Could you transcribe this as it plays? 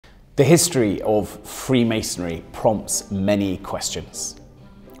The history of Freemasonry prompts many questions.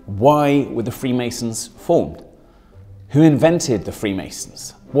 Why were the Freemasons formed? Who invented the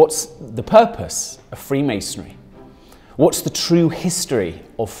Freemasons? What's the purpose of Freemasonry? What's the true history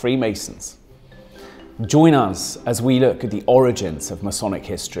of Freemasons? Join us as we look at the origins of Masonic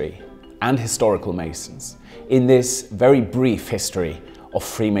history and historical Masons in this very brief history of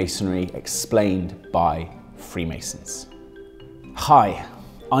Freemasonry explained by Freemasons. Hi,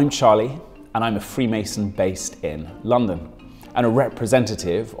 I'm Charlie and I'm a Freemason based in London and a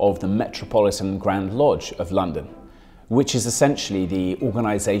representative of the Metropolitan Grand Lodge of London, which is essentially the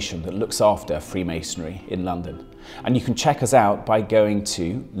organisation that looks after Freemasonry in London. And you can check us out by going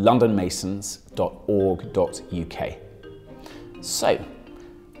to londonmasons.org.uk. So,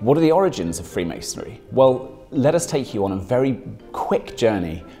 what are the origins of Freemasonry? Well, let us take you on a very quick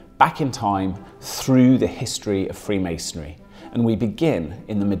journey back in time through the history of Freemasonry, and we begin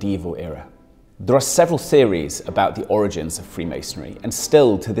in the medieval era. There are several theories about the origins of Freemasonry, and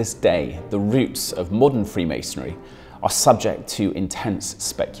still to this day, the roots of modern Freemasonry are subject to intense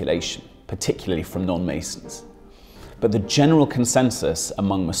speculation, particularly from non-Masons. But the general consensus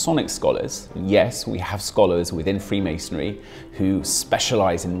among Masonic scholars, yes, we have scholars within Freemasonry who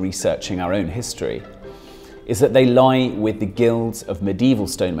specialise in researching our own history, is that they lie with the guilds of medieval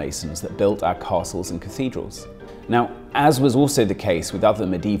stonemasons that built our castles and cathedrals. Now, as was also the case with other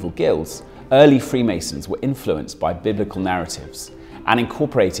medieval guilds, early Freemasons were influenced by biblical narratives and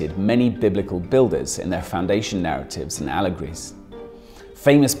incorporated many biblical builders in their foundation narratives and allegories.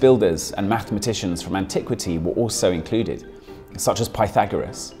 Famous builders and mathematicians from antiquity were also included, such as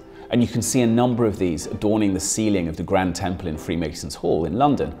Pythagoras, and you can see a number of these adorning the ceiling of the Grand Temple in Freemasons' Hall in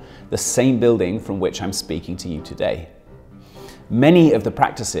London, the same building from which I'm speaking to you today. Many of the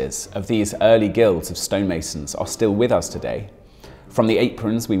practices of these early guilds of stonemasons are still with us today, from the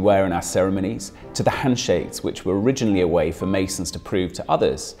aprons we wear in our ceremonies to the handshakes which were originally a way for Masons to prove to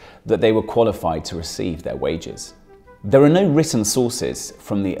others that they were qualified to receive their wages. There are no written sources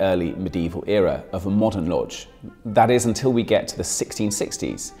from the early medieval era of a modern lodge, that is until we get to the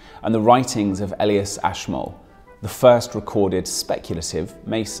 1660s and the writings of Elias Ashmole, the first recorded speculative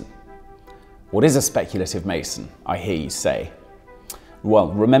Mason. What is a speculative Mason, I hear you say?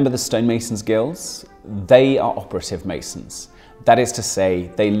 Well, remember the stonemasons' guilds? They are operative Masons. That is to say,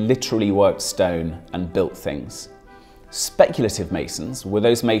 they literally worked stone and built things. Speculative Masons were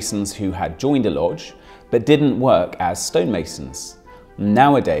those Masons who had joined a lodge but didn't work as stonemasons.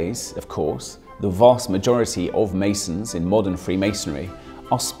 Nowadays, of course, the vast majority of Masons in modern Freemasonry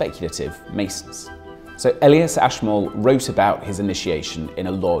are speculative Masons. So Elias Ashmole wrote about his initiation in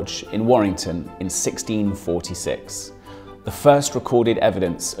a lodge in Warrington in 1646, the first recorded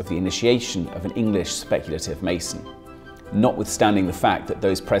evidence of the initiation of an English speculative Mason, notwithstanding the fact that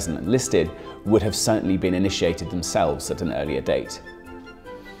those present and listed would have certainly been initiated themselves at an earlier date.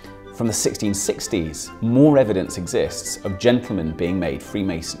 From the 1660s, more evidence exists of gentlemen being made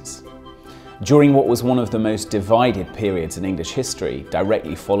Freemasons. During what was one of the most divided periods in English history,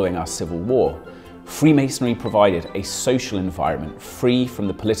 directly following our Civil War, Freemasonry provided a social environment free from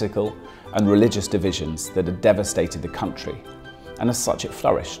the political and religious divisions that had devastated the country, and as such it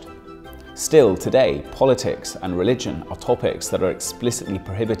flourished. Still, today, politics and religion are topics that are explicitly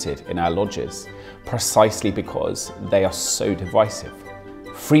prohibited in our lodges, precisely because they are so divisive.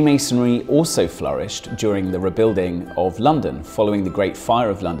 Freemasonry also flourished during the rebuilding of London following the Great Fire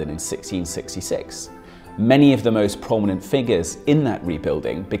of London in 1666. Many of the most prominent figures in that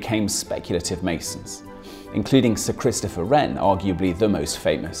rebuilding became speculative Masons, including Sir Christopher Wren, arguably the most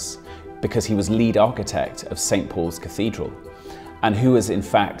famous, because he was lead architect of St. Paul's Cathedral, and who was in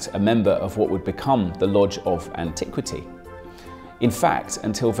fact a member of what would become the Lodge of Antiquity. In fact,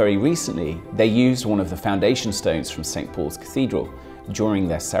 until very recently, they used one of the foundation stones from St. Paul's Cathedral during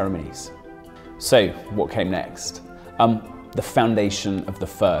their ceremonies. So, what came next? The foundation of the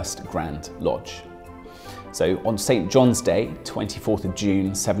first Grand Lodge. So, on St. John's Day, 24th of June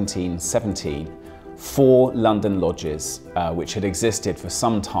 1717, 4 London lodges, which had existed for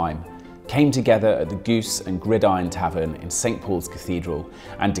some time, came together at the Goose and Gridiron Tavern in St. Paul's Cathedral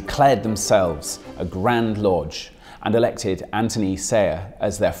and declared themselves a Grand Lodge and elected Anthony Sayer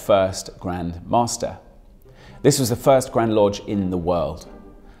as their first Grand Master. This was the first Grand Lodge in the world,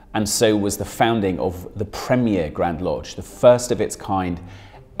 and so was the founding of the premier Grand Lodge, the first of its kind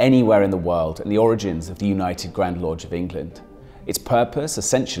anywhere in the world, and the origins of the United Grand Lodge of England. Its purpose,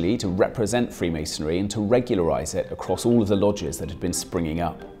 essentially, to represent Freemasonry and to regularise it across all of the lodges that had been springing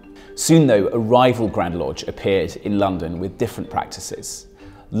up. Soon, though, a rival Grand Lodge appeared in London with different practices.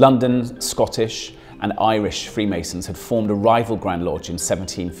 London, Scottish and Irish Freemasons had formed a rival Grand Lodge in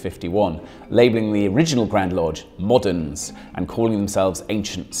 1751, labelling the original Grand Lodge Moderns and calling themselves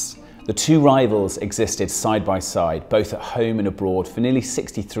Ancients. The two rivals existed side by side, both at home and abroad, for nearly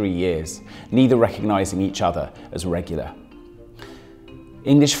 63 years, neither recognising each other as regular.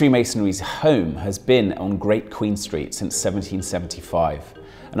 English Freemasonry's home has been on Great Queen Street since 1775,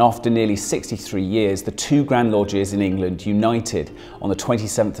 and after nearly 63 years, the two Grand Lodges in England united on the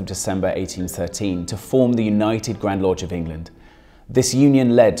 27th of December 1813 to form the United Grand Lodge of England. This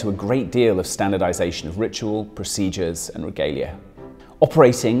union led to a great deal of standardisation of ritual, procedures and regalia.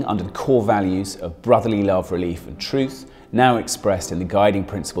 Operating under the core values of brotherly love, relief and truth, now expressed in the guiding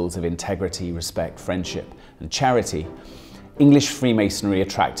principles of integrity, respect, friendship and charity, English Freemasonry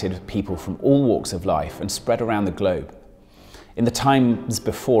attracted people from all walks of life and spread around the globe. In the times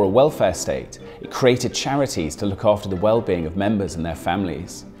before a welfare state, it created charities to look after the well-being of members and their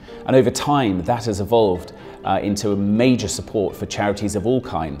families. And over time, that has evolved into a major support for charities of all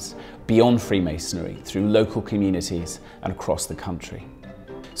kinds beyond Freemasonry through local communities and across the country.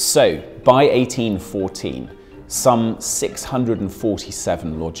 So, by 1814, some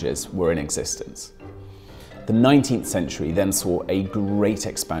 647 lodges were in existence. The 19th century then saw a great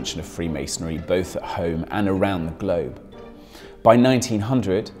expansion of Freemasonry both at home and around the globe. By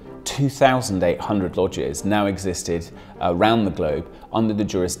 1900, 2,800 lodges now existed around the globe under the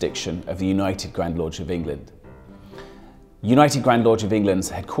jurisdiction of the United Grand Lodge of England. United Grand Lodge of England's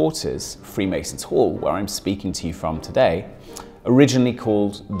headquarters, Freemasons Hall, where I'm speaking to you from today, originally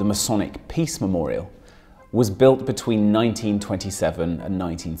called the Masonic Peace Memorial, was built between 1927 and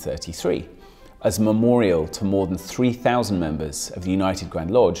 1933. As a memorial to more than 3,000 members of the United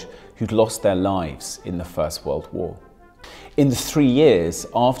Grand Lodge who'd lost their lives in the First World War. In the 3 years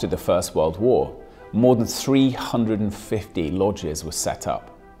after the First World War, more than 350 lodges were set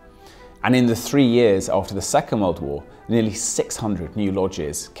up. And in the 3 years after the Second World War, nearly 600 new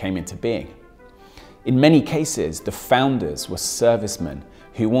lodges came into being. In many cases, the founders were servicemen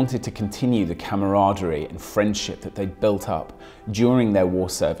who wanted to continue the camaraderie and friendship that they'd built up during their war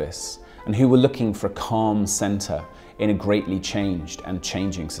service, and who were looking for a calm centre in a greatly changed and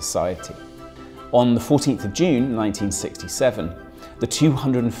changing society. On the 14th of June 1967, the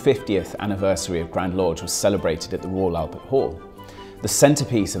 250th anniversary of Grand Lodge was celebrated at the Royal Albert Hall. The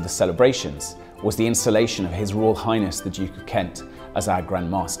centrepiece of the celebrations was the installation of His Royal Highness the Duke of Kent as our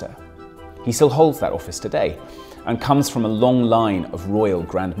Grandmaster. He still holds that office today and comes from a long line of royal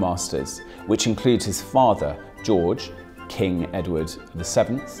Grandmasters, which includes his father, George, King Edward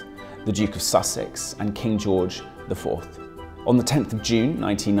VII, the Duke of Sussex and King George IV. On the 10th of June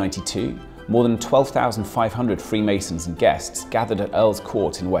 1992, more than 12,500 Freemasons and guests gathered at Earl's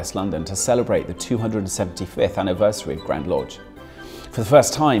Court in West London to celebrate the 275th anniversary of Grand Lodge. For the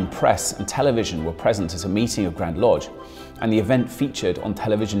first time, press and television were present at a meeting of Grand Lodge, and the event featured on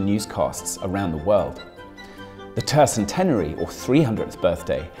television newscasts around the world. The tercentenary, or 300th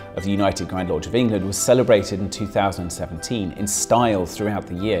birthday, of the United Grand Lodge of England was celebrated in 2017 in style throughout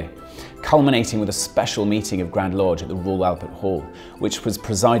the year, culminating with a special meeting of Grand Lodge at the Royal Albert Hall, which was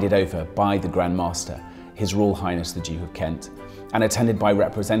presided over by the Grandmaster, His Royal Highness the Duke of Kent, and attended by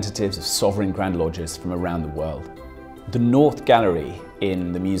representatives of sovereign Grand Lodges from around the world. The North Gallery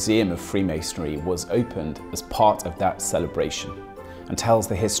in the Museum of Freemasonry was opened as part of that celebration, and tells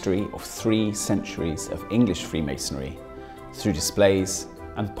the history of 3 centuries of English Freemasonry through displays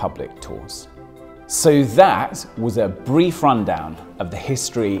and public tours. So that was a brief rundown of the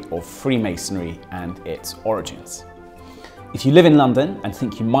history of Freemasonry and its origins. If you live in London and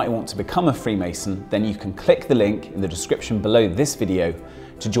think you might want to become a Freemason, then you can click the link in the description below this video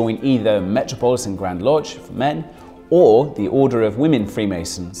to join either Metropolitan Grand Lodge for men, or the Order of Women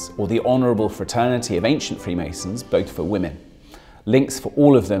Freemasons, or the Honourable Fraternity of Ancient Freemasons, both for women. Links for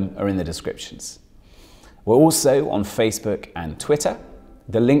all of them are in the descriptions. We're also on Facebook and Twitter.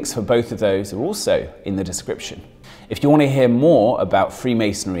 The links for both of those are also in the description. If you want to hear more about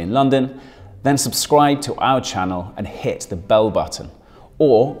Freemasonry in London, then subscribe to our channel and hit the bell button,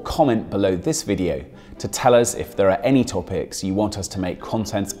 or comment below this video to tell us if there are any topics you want us to make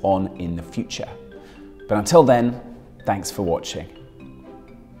content on in the future. But until then, thanks for watching.